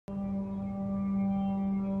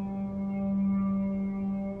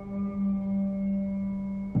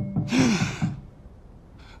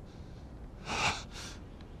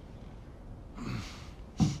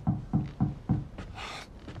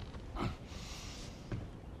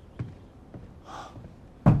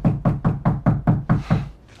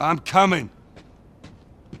I'm coming.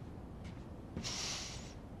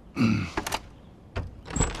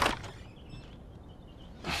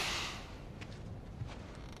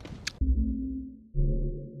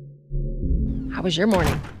 How was your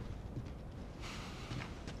morning?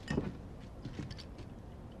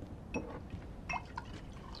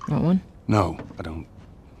 Want one? No, I don't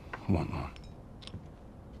want one.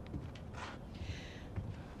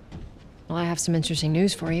 Well, I have some interesting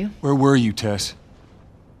news for you. Where were you, Tess?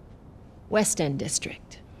 West End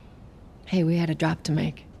District. Hey, we had a drop to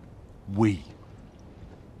make. We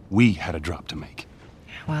had a drop to make.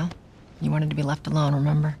 Well, you wanted to be left alone,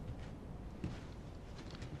 remember?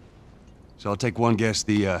 So I'll take one guess.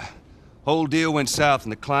 The whole deal went south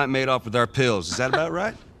and the client made off with our pills. Is that about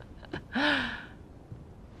right?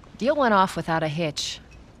 Deal went off without a hitch.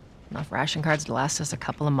 Enough ration cards to last us a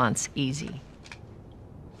couple of months, easy.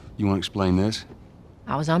 You want to explain this?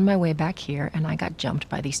 I was on my way back here and I got jumped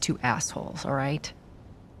by these two assholes, all right?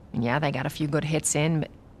 And yeah, they got a few good hits in, but...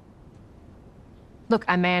 Look,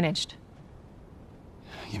 I managed.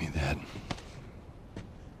 Give me that. Are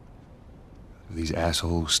these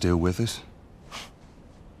assholes still with us?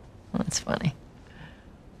 Well, that's funny.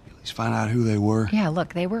 At least find out who they were. Yeah,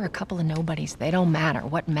 look, they were a couple of nobodies. They don't matter.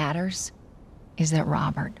 What matters is that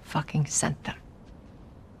Robert fucking sent them.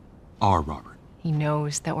 Our Robert. He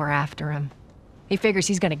knows that we're after him. He figures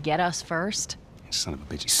he's gonna get us first. Son of a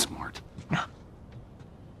bitch, he's smart. No.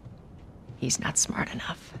 He's not smart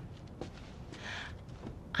enough.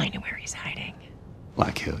 I know where he's hiding.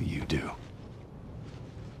 Like hell you do.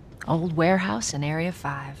 Old warehouse in Area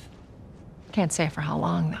 5. Can't say for how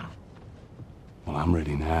long, though. Well, I'm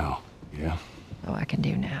ready now, yeah? Oh, I can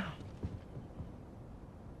do now.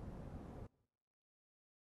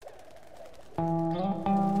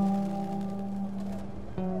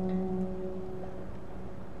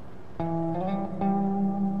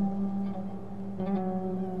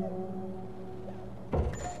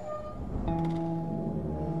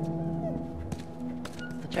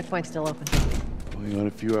 The checkpoint's still open. Only got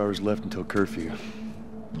a few hours left until curfew.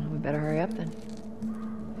 Well, we better hurry up then.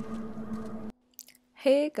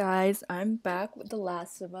 Hey guys, I'm back with The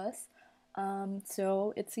Last of Us.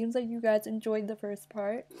 So it seems like you guys enjoyed the first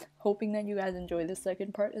part, hoping that you guys enjoy the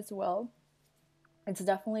second part as well. It's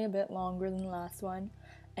definitely a bit longer than the last one,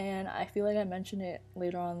 and I feel like I mentioned it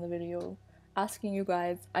later on in the video, asking you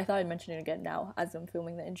guys. I thought I'd mention it again now as I'm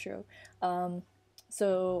filming the intro.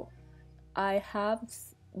 So I have,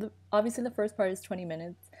 obviously the first part is 20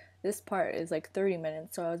 minutes, this part is like 30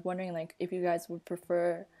 minutes, so I was wondering like if you guys would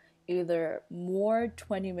prefer either more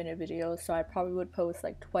 20-minute videos, so I probably would post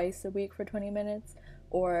like twice a week for 20 minutes,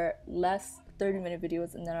 or less 30-minute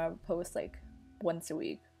videos and then I would post like once a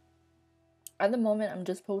week. At the moment I'm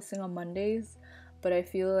just posting on Mondays, but I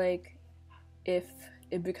feel like if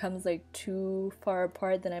it becomes like too far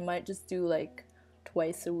apart, then I might just do like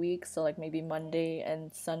twice a week, so like maybe Monday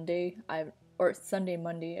and Sunday, or Sunday,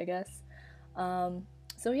 Monday, I guess.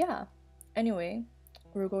 So yeah, anyway,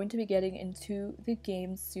 we're going to be getting into the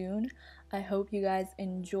game soon. I hope you guys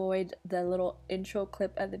enjoyed the little intro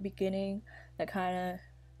clip at the beginning that kind of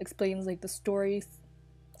explains like the story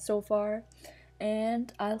so far.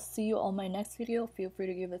 And I'll see you on my next video. Feel free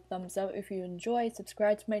to give a thumbs up if you enjoyed.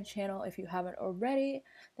 Subscribe to my channel if you haven't already.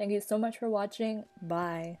 Thank you so much for watching.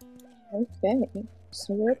 Bye. Okay,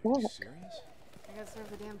 so we're back. Serious? I got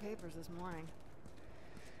served the damn papers this morning.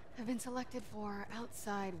 I've been selected for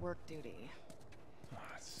outside work duty. Oh,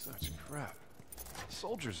 that's such crap.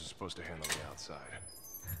 Soldiers are supposed to handle the outside.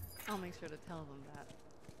 I'll make sure to tell them that.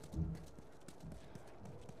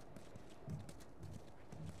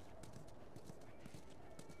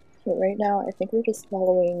 So right now, I think we're just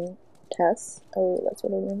following Tess. Oh, that's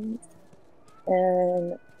what her name is.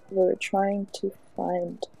 And we're trying to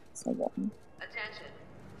find someone. Attention.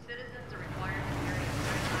 Citizens are required to carry a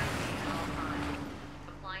certain ID at all times.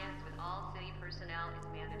 Compliance with all city personnel is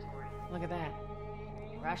mandatory. Look at that.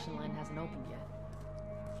 Ration line hasn't opened yet.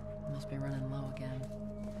 Must be running low again.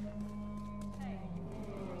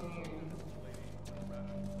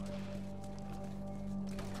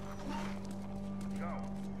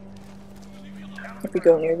 If we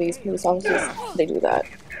go near these police officers, they do that.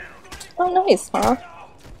 Oh, nice, huh? Hands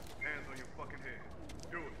on your fucking head.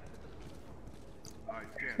 Do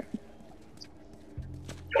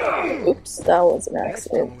it. Oops, that was an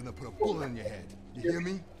accident. I'm gonna put a bullet in your head. You hear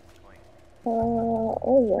me?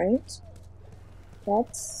 Alright.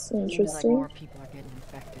 That's Seems like interesting. more people are getting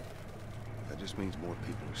infected. That just means more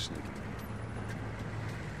people are sneaking.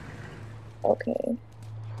 Okay.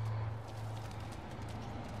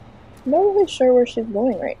 I'm not really sure where she's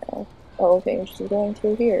going right now. Oh, okay, she's going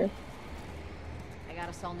through here. I got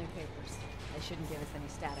gotta sell new papers. They shouldn't give us any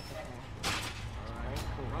static up there. Alright,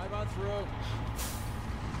 cool. Drive on through.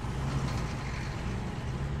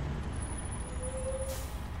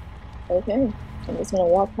 Okay, I'm just gonna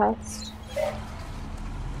walk past.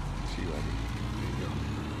 See you later. There you go.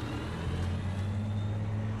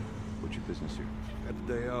 What's your business here? Got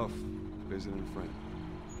the day off. Visiting a friend.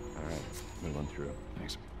 All right, move on through.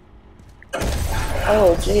 Thanks.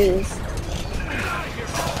 Oh, jeez.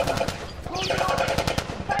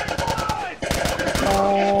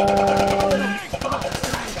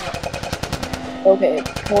 Okay,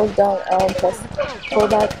 hold down L and press pull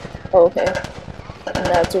back. Oh, okay. And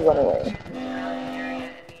now to run away.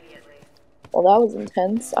 Well, that was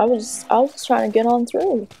intense. I was just trying to get on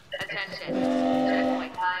through. Attention.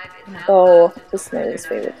 Checkpoint 5 is now Oh, closed this is until Mary's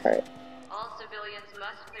further favorite part. All civilians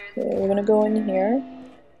must clear Okay, we're gonna go in here.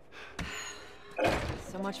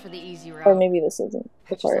 So much for the easy route. Or maybe this isn't the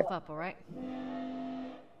Pick part. yourself up, all right?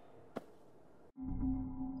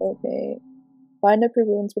 Okay. Bind up your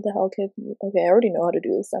wounds with the hell kit. Okay, I already know how to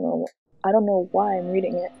do this. I don't know why I'm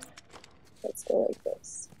reading it. Let's go like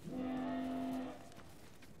this.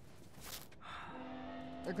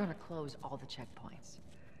 They're gonna close all the checkpoints.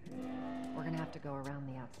 We're gonna have to go around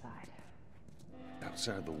the outside.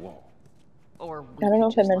 Outside the wall. Or I don't know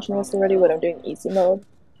if I mentioned this already, but I'm doing easy mode.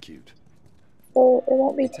 Cute. So it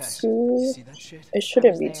won't be Tess, too... see that shit? It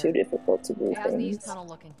shouldn't be there. too difficult to do How's the east things. tunnel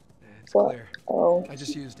looking? It's What? clear. Oh. I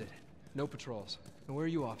just used it. No patrols. And where are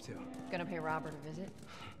you off to? Gonna pay Robert a visit?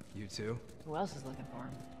 You too? Who else is looking for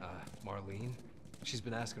him? Marlene? She's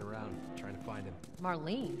been asking around, trying to find him.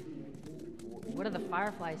 Marlene? What do the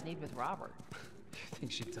Fireflies need with Robert? You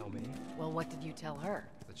think she'd tell me? Well, what did you tell her?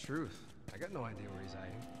 The truth. I got no idea where he's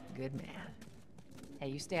hiding. Good man. Hey,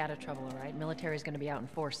 you stay out of trouble, all right? Military's gonna be out in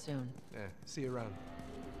force soon. Yeah, see you around.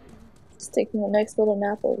 Just taking a nice little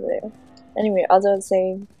nap over there. Anyway, as I was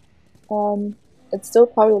saying, it still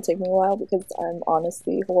probably will take me a while because I'm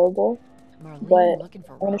honestly horrible. Marlene, But looking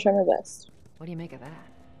for I'm gonna Robert. try my best. What do you make of that?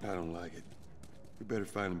 I don't like it. We better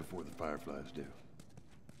find him before the Fireflies do.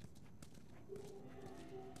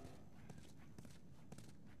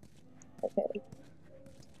 Okay.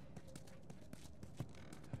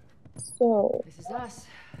 So, This is us.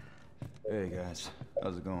 Hey guys,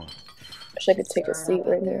 how's it going? wish I could take a Stirring seat up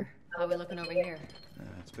right out here. there. How we looking over here?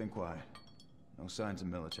 It's been quiet. No signs of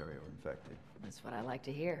military or infected. That's what I like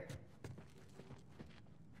to hear.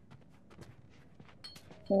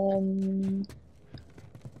 Am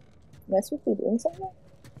I supposed to be doing something?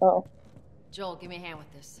 Oh. Joel, give me a hand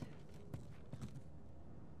with this.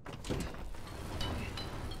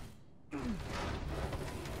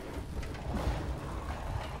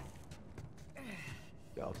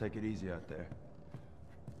 Y'all take it easy out there.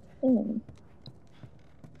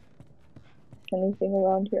 Anything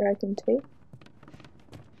around here I can take?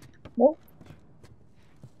 Nope.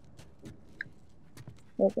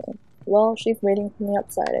 Okay. Well, she's waiting for me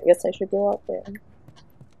outside. I guess I should go out there.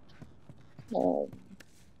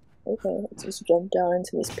 Okay, let's just jump down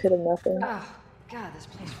into this pit of nothing. Oh, God, this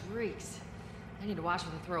place reeks. I need to watch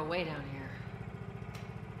what they throw away down here.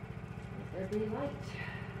 Let there be light.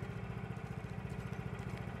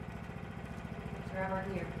 Grab our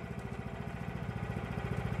gear.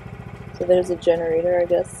 So there's a generator, I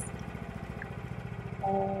guess.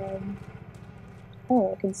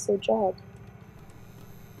 Oh, I can still jog.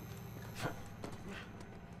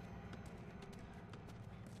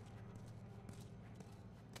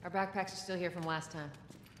 Our backpacks are still here from last time.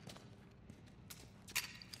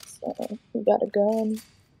 So, we got a gun.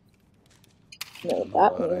 You know what A that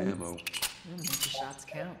lot of means. ammo. Make the shots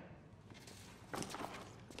count.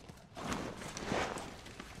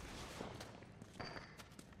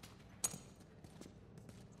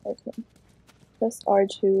 Okay. Press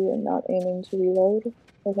R2 and not aiming to reload.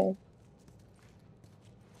 Okay.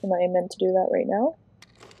 Am I meant to do that right now?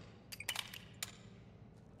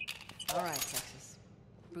 All right, Texas.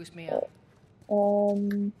 Boost me up.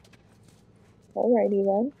 Alrighty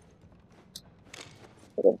then.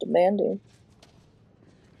 A bit demanding.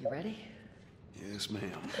 You ready? Yes,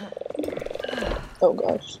 ma'am. Oh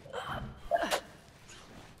gosh.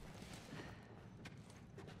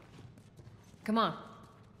 Come on.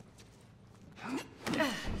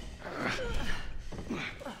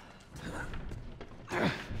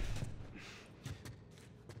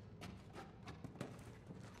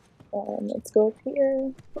 Let's go up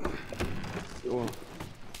here. Sure.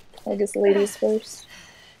 I guess ladies first.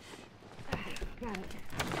 Got it.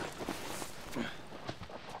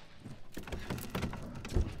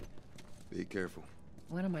 Be careful.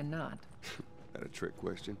 When am I not? That a trick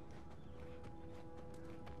question?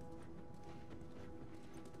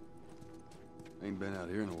 Ain't been out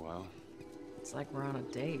here in a while. It's like we're on a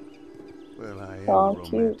date. Well, I am Aw, a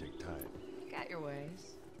romantic type. Got your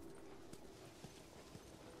ways.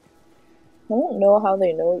 I don't know how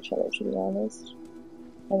they know each other, to be honest.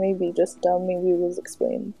 I may be just dumb, maybe it was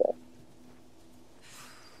explained, but...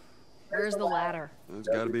 Where's the ladder? Well, it's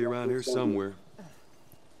gotta be around here somewhere.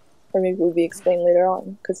 Or maybe it will be explained later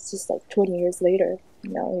on, because it's just like 20 years later.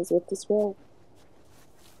 Now he's with this girl.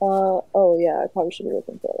 Oh yeah, I probably should be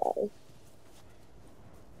looking for a ladder.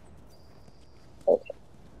 Okay.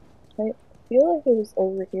 I feel like it was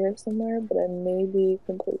over here somewhere, but I may be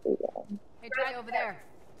completely wrong. Hey, try over there.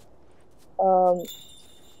 Or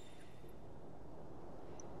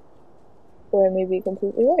I may be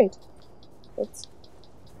completely right. Let's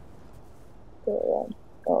go around.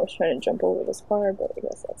 Oh, I was trying to jump over this car, but I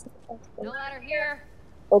guess that's not possible. No ladder here.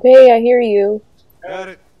 Okay, I hear you. Got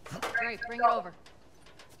it. Great, bring it over.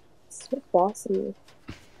 So bossy.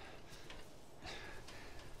 I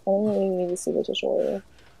don't really need to see the tutorial.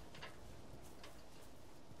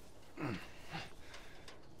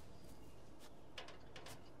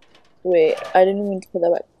 Wait, I didn't mean to put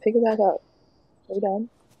that back. Pick it back up. Are you done?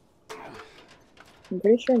 I'm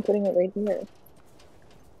pretty sure I'm putting it right here.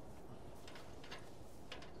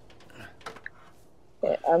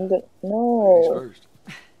 Okay, I'm good. Ladies No. first.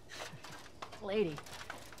 Lady,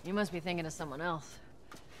 you must be thinking of someone else.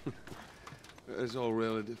 It's all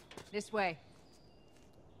relative. This way.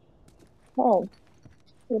 Oh,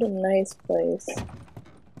 what a nice place.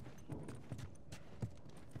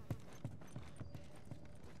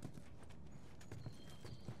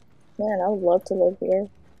 Man, I would love to live here.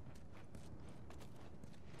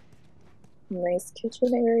 Nice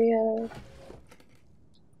kitchen area.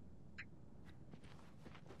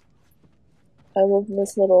 I love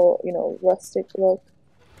this little, you know, rustic look.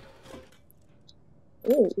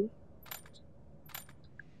 Ooh.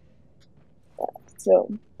 Yeah, so,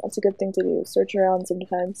 that's a good thing to do. Search around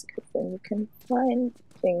sometimes, because then you can find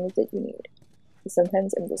things that you need.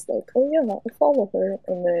 Sometimes I'm just like, oh yeah, I'll follow her,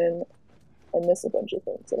 and then I miss a bunch of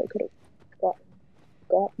things that I could have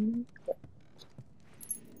gotten.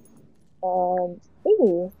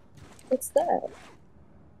 Ooh, what's that?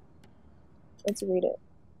 Let's read it.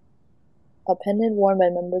 A pendant worn by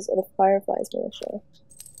members of the Fireflies militia.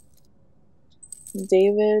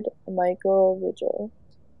 David Michael Vigil.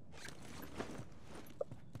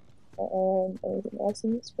 Anything else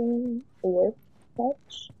in this room? A work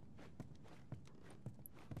touch?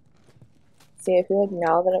 See, I feel like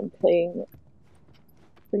now that I'm playing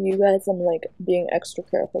for you guys, I'm like being extra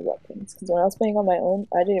careful with weapons. Because when I was playing on my own,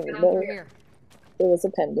 I didn't even know there was a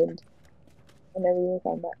pendant. I never even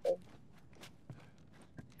found that thing.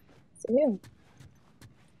 So yeah.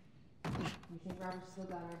 You think Robert's still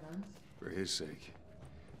got our guns? For his sake,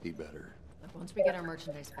 he better. Look, once we get our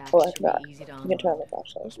merchandise back, Oh, I it should forgot. be easy to You unload. can turn on the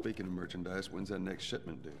flashlight. Speaking of merchandise, when's that next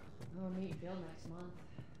shipment due? We'll meet Bill next month.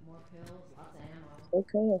 More pills, lots of ammo.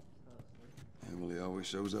 Okay. Emily always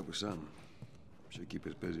shows up with something. Should keep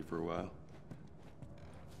us busy for a while.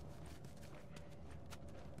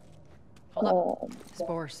 Hold up.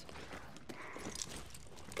 Spores.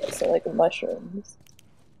 So like mushrooms.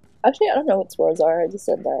 Actually, I don't know what spores are. I just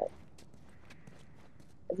said that.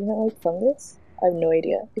 Isn't that like fungus? I have no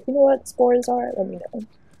idea. If you know what spores are, let me know.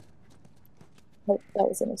 Hope that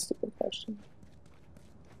wasn't a stupid question.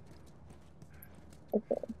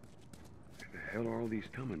 Okay. Where the hell are all these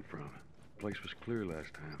coming from? The place was clear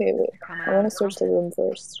last time. Okay, wait. I want to search the room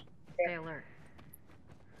first. Stay alert.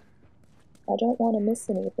 I don't want to miss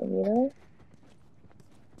anything, you know?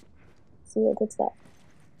 See, like, what's that?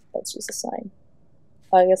 That's just a sign.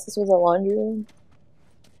 I guess this was a laundry room.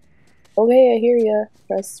 Okay, I hear ya.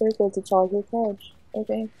 Press circle to toggle couch.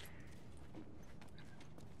 Okay.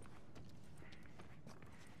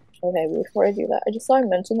 Okay, before I do that, I just saw I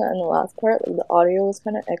mentioned that in the last part, like the audio was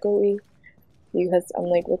kind of echoey because I'm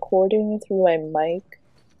like recording through my mic,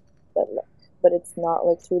 but it's not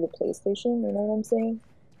like through the PlayStation. You know what I'm saying?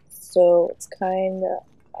 So it's kind of.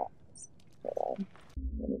 Hold on.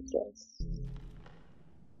 Let me just.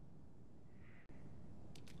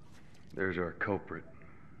 There's our culprit.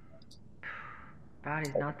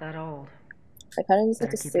 Body's not that old. I kind of just have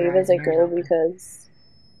to Better keep your save as I eyes and ears go open. because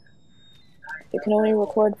it can only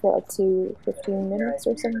record for up to 15 minutes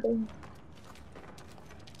or something.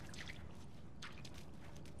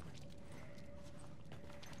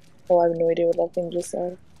 Oh, I have no idea what that thing just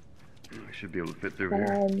said. I should be able to fit through here.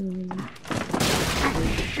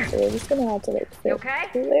 So we're just gonna have to like fit okay?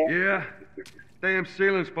 through there. Yeah. Damn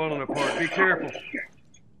ceiling's falling apart. Be careful. Okay?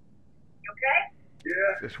 Yeah.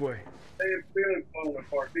 This way. Damn ceiling's falling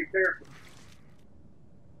apart. Be careful.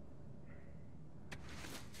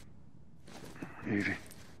 Easy.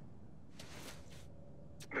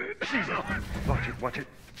 Watch it, watch it.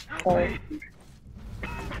 Oh.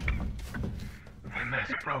 My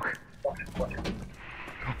mask broke.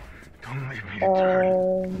 Don't leave me to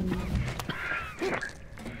turn.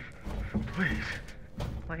 Please.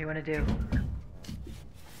 What do you want to do?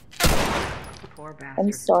 Poor bastard.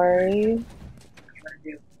 I'm sorry.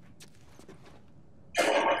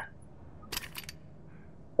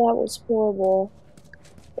 That was horrible.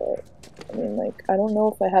 But, I mean, like, I don't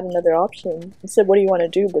know if I had another option. It said, what do you want to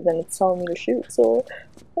do? But then it's telling me to shoot, so I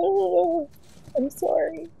don't know. I'm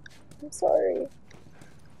sorry. I'm sorry.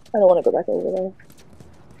 I don't want to go back over there.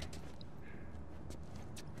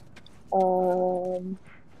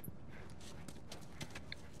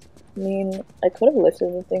 I mean, I could have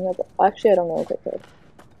lifted the thing up. Actually, I don't know if I could.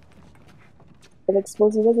 But like,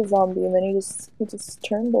 suppose he was a zombie and then he just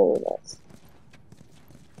turned over us.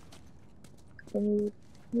 And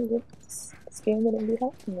this game wouldn't be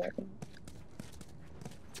happening right now.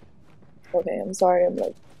 Okay, I'm sorry, I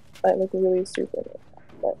look really stupid right now,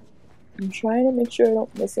 but I'm trying to make sure I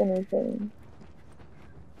don't miss anything.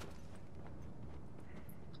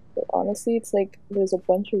 But honestly, it's like there's a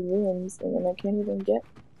bunch of rooms and then I can't even get.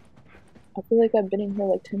 I feel like I've been in here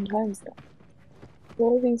like 10 times now.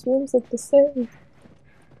 All of these rooms look the same.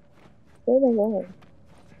 Where am I going?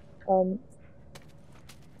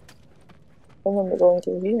 I remember going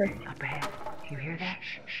through here. Up ahead. You hear that?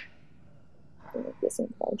 Shh. I guess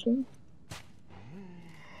I'm crouching.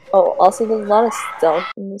 Oh, also there's a lot of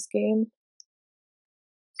stealth in this game.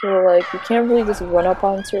 So like, you can't really just run up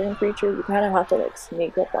on certain creatures, you kind of have to like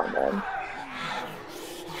sneak up on them.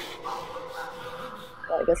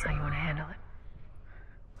 Well, I guess How you want to handle it?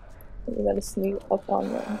 you gotta sneak up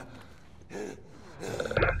on them.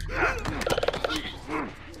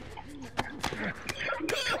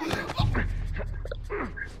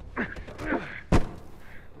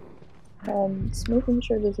 Just making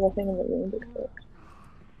sure there's nothing in the room before.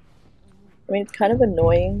 I mean, it's kind of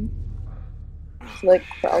annoying to like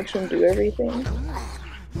crouch and do everything,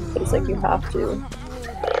 but it's like you have to.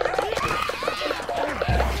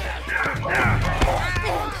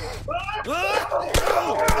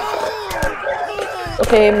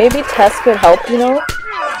 Okay, maybe Tess could help, you know?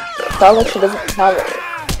 It's not like she doesn't have it.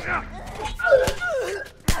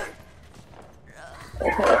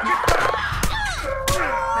 Okay.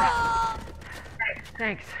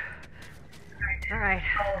 Thanks. Alright,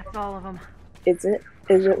 that's all of them. Is it?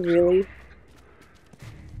 Is it really?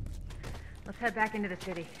 Let's head back into the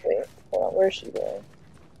city. Wait, hold on, where is she going?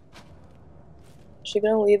 Is she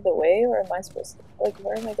gonna lead the way, or am I supposed to? Like,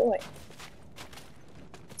 where am I going?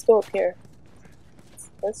 Let's go up here.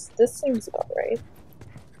 This seems about right.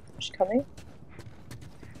 Is she coming?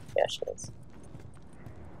 Yeah, she is.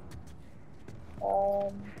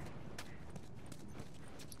 I'll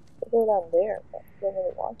go down there, but I don't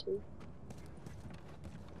really want to.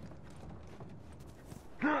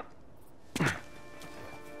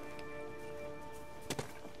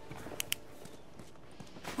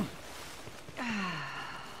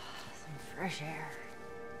 Some fresh air.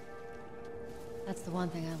 That's the one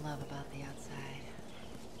thing I love about the outside.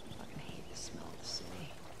 I fucking hate the smell of the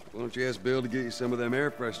city. Why don't you ask Bill to get you some of them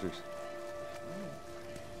air fresheners? If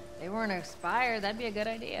they weren't expired, that'd be a good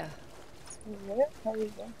idea. Where are we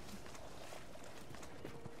going?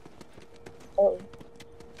 Oh.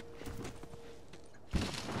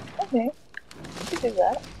 Okay. We can do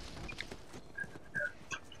that.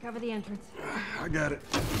 Cover the entrance. I got it.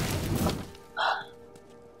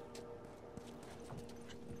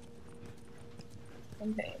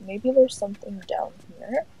 Okay, maybe there's something down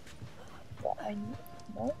here that I need.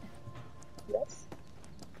 No? Yes?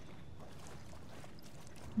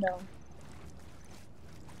 No.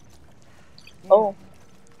 Oh.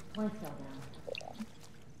 One fell down.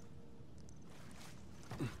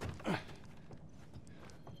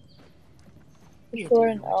 Sure,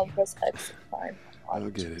 and I'll press X to climb. I'll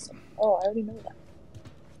get it. Oh, I already know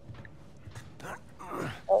that.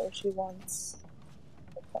 Oh, she wants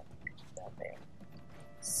down there.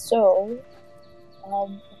 So, I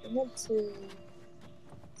think that's to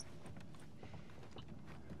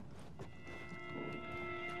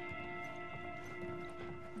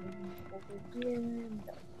over here.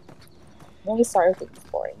 No. I'm only sorry if it's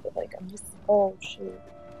boring, but like I'm just oh shoot.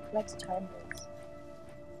 Next time is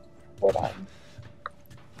hold on.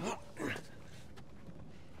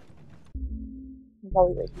 I'm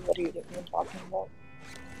probably like, what are you even talking about?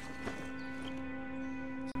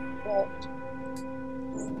 But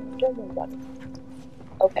don't worry about it.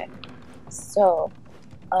 Okay. So,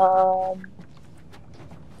 I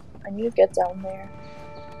need to get down there.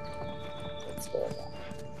 Let's go down.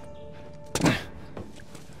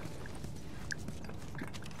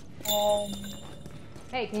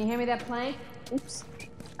 Hey, can you hand me that plank? Oops.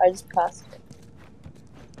 I just passed it.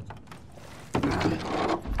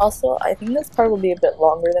 Also, I think this part will be a bit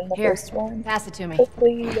longer than the Here, first one. pass it to me.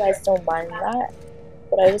 Hopefully you guys don't mind that.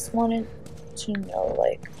 But I just wanted to know,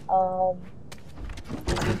 like,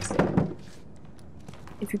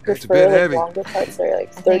 if you That's a prefer bit like heavy. longer parts that are like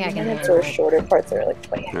I 30 think I can minutes handle or it. shorter parts that are like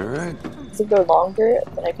 20 All minutes. right. Because if they're longer,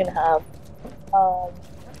 then I can have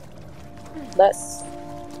less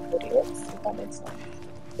videos, if that makes sense.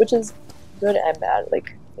 Which is good and bad.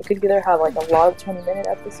 Like, you could either have like a lot of 20-minute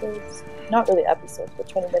episodes, not really episodes, but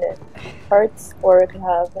 20-minute parts, or it could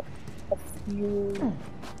have a few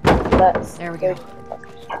less. There we go.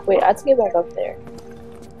 Wait, I have to get back up there.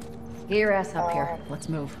 Get your ass up here. Let's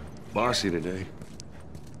move. Bossy today.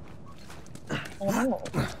 I don't know.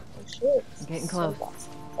 Oh, shit. I'm getting So close. fast.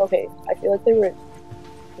 Okay, I feel like they were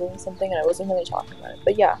doing something and I wasn't really talking about it.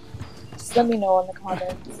 But yeah, just let me know in the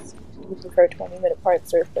comments if you prefer 20-minute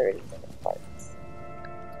parts or 30-minute parts.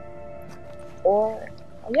 Or,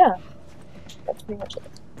 oh yeah, that's pretty much it.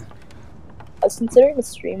 I was considering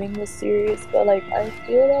streaming this series, but like, I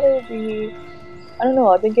feel that it would be, I don't know,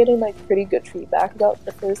 I've been getting like pretty good feedback about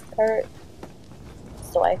the first part.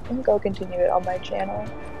 So I think I'll continue it on my channel.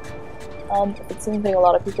 If it's something a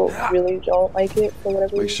lot of people really don't like it for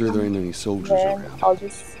whatever Make reason, sure there ain't any soldiers then around. I'll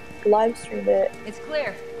just live stream it. It's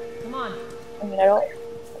clear. Come on. I mean, I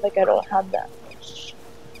don't have that much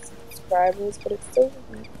subscribers, but it's still,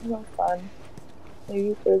 you know, fun.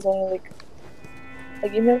 Maybe if there's only like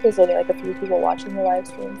even if there's only like a few people watching the live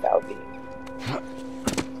streams, that would be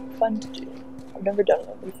fun to do. I've never done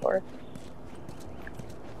one before.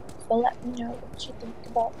 So let me know what you think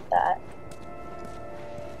about that.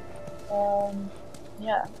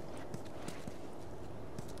 Yeah.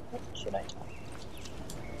 What should I talk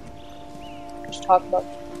about? Just talk about,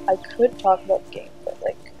 I could talk about the game, but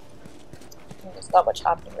like, there's not much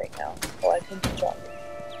happening right now, so I could be talking.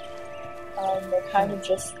 They're kind of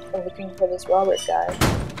just looking for this Robert guy.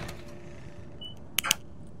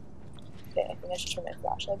 Okay, I think I should turn my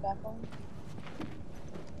flashlight back on.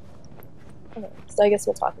 Okay, so I guess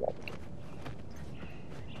we'll talk about the game.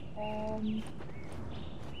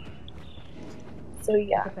 So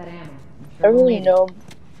yeah, Pick up that ammo. I'm I sure don't we'll really need it. know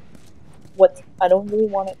what, I don't really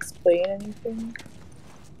want to explain anything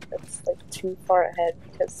that's like too far ahead,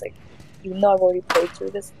 because like, even though I've already played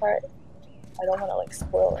through this part, I don't want to like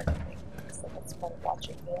spoil anything, because like, it's fun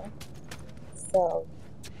watching, you know? So,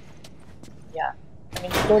 yeah. I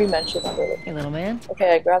mean, you've already mentioned that. Hey, little man.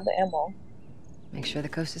 Okay, I grabbed the ammo. Make sure the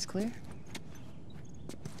coast is clear.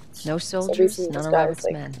 No So soldiers, basically none this of guy Robert's is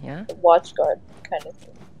like men, yeah? a watch guard kind of thing.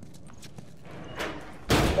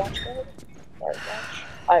 Watch guard? Guard watch?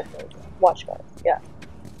 I have no idea. Watch guard, yeah.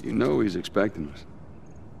 You know he's expecting us.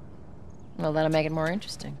 Well, that'll make it more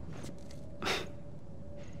interesting.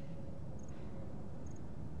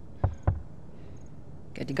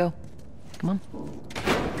 Good to go. Come on.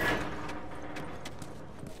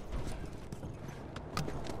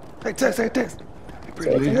 Hey, Tess, hey, Tess.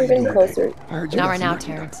 So I think we're getting closer. I heard you Not got right now, some-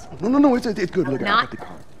 Terrence. No, it's good. Look, I Not got the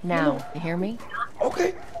car. now. You hear me?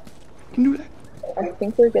 Okay. Can do that. I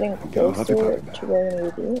think we're getting Go, I'll be closer right back. to where we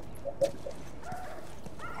need to be.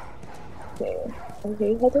 Okay. Okay,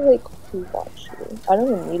 you have to like watch you. I don't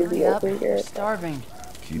even need to be Hurry up. over here. You're starving.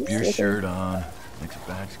 Keep your shirt on. Next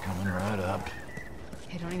bag's coming right up.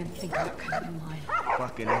 Hey, don't even think about cutting in line.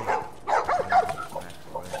 Fucking hell.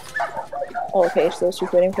 Oh, okay, so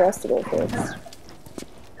she's waiting for us to go first.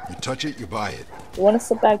 You touch it, you buy it. You want to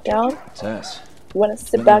sit back down? Tess, You want to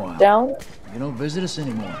sit been a back while. down? you don't visit us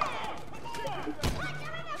anymore.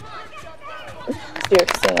 You're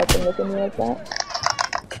saying I can look at me like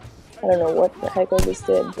that? I don't know what the heck I just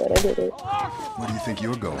did, but I did it. Where do you think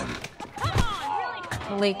you're going?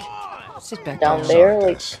 Malik, sit back Down down. there? Sorry,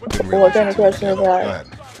 Like, Tess. Didn't what realize kind of you question is Go that? ahead.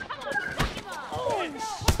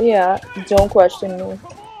 Yeah, don't question me.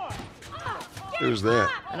 Who's that?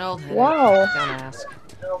 An old head. Wow. Don't ask.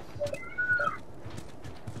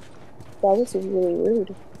 That was really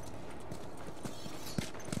rude.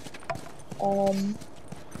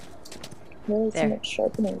 Really There. someone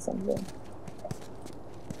sharpening something.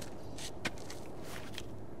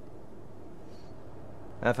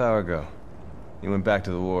 Half hour ago, he went back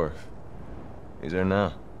to the wharf. He's there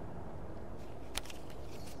now.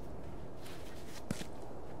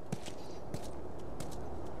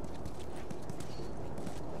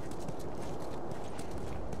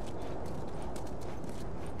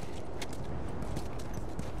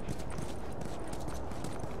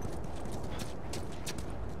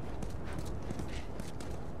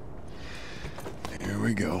 Here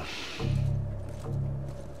we go.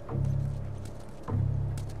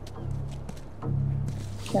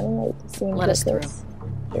 seemed Let us through. this.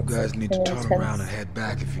 You guys need to and turn intense. around and head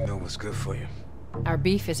back if you know what's good for you. Our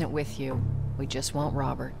beef isn't with you. We just want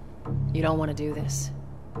Robert. You don't want to do this.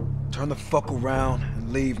 Turn the fuck around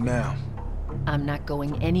and leave now. I'm not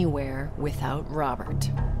going anywhere without Robert.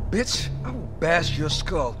 Bitch, I will bash your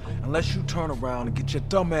skull unless you turn around and get your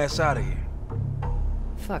dumb ass out of here.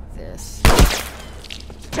 Fuck this.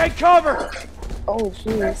 Take cover! Oh,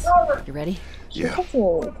 jeez. You ready? She doesn't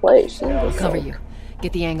even play. She I'll just cover like, you.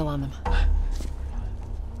 Get the angle on them.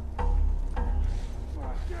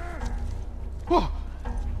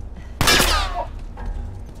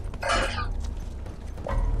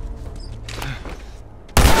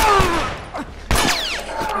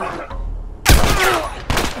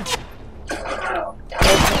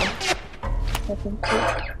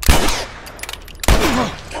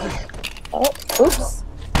 Oh, oops.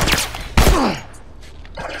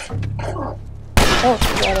 Oh,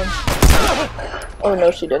 she got him. Oh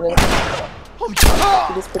no, she didn't.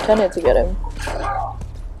 She just pretended to get him.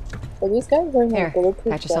 Are these guys wearing Here, like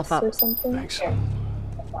bulletproof patch yourself vests up. or something? Thanks.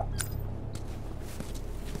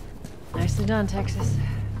 Nicely done, Texas.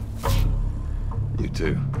 You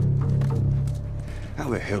too. How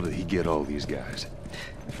the hell did he get all these guys?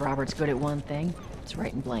 If Robert's good at one thing, it's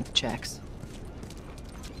writing blank checks.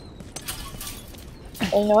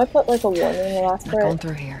 I know I put like a warning in the last Not going part,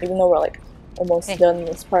 through here. even though we're like almost Hey, done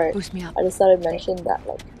this part. boost me up. I just thought I'd mention that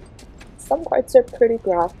like some parts are pretty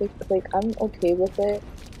graphic. Like I'm okay with it.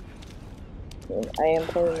 I mean, I am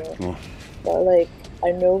playing it, but like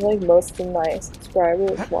I know like most of my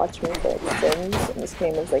subscribers watch me for like Sims, and this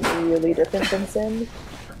game is like really different from Sims.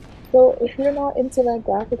 So if you're not into that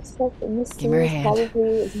graphic stuff, then this Give me your series hand. probably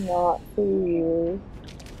is not for you.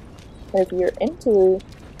 But if you're into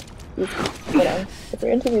these, if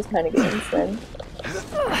you're into these kind of games, then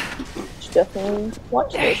you should definitely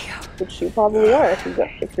watch this, which you probably are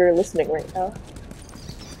if you're listening right now.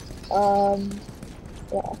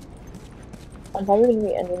 Yeah. I'm probably going to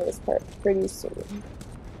be ending this part pretty soon.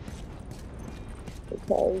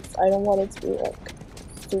 Because I don't want it to be like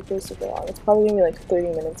super long. It's probably going to be like 30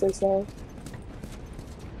 minutes or so.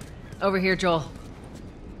 Over here, Joel.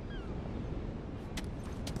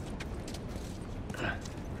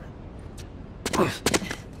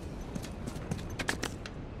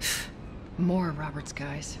 More of Robert's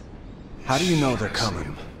guys. How do you know they're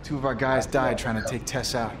coming? Two of our guys died trying to take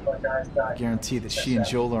Tess out. I guarantee that she and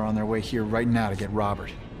Joel are on their way here right now to get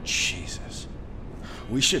Robert. Jesus.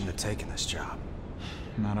 We shouldn't have taken this job.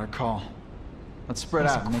 Not our call. Let's spread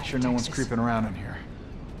out and make sure no one's creeping around in here.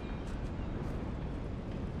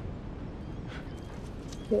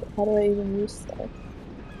 Wait, how do I even use stuff?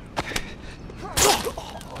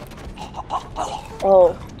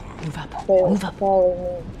 Oh. Move up. Wait, Move up. follow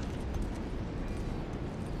me.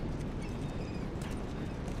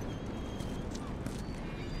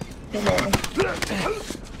 Come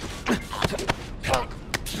on.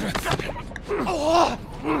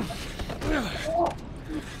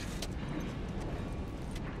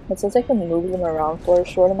 It says I can move them around for a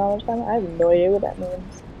short amount of time. I have no idea what that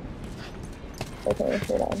means. Okay,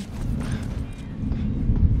 hold on.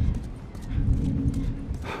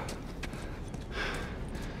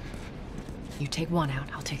 You take one out,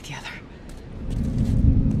 I'll take the other.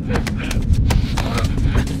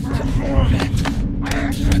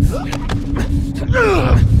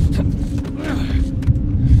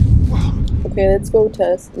 Okay, let's go,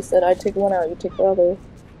 Tess. You said I take one out, you take the other.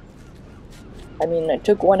 I mean, I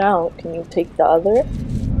took one out. Can you take the other?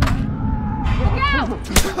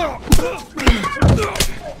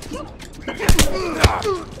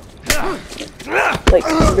 Like,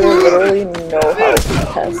 you literally know how to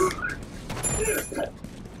Tess.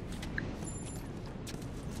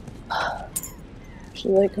 She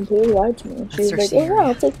like completely lied to me. She was like, oh yeah,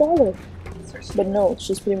 I'll take the other. But no,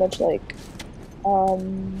 she's pretty much like,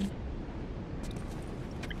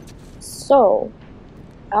 so,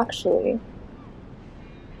 actually,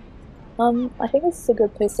 I think this is a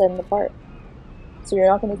good place to end the part. So you're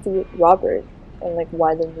not going to see Robert and like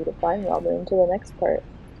why they need to find Robert until the next part.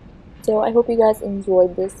 So I hope you guys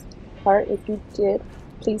enjoyed this part. If you did,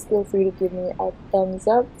 please feel free to give me a thumbs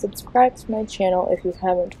up, subscribe to my channel if you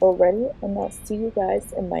haven't already, and I'll see you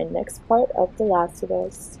guys in my next part of The Last of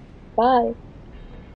Us. Bye!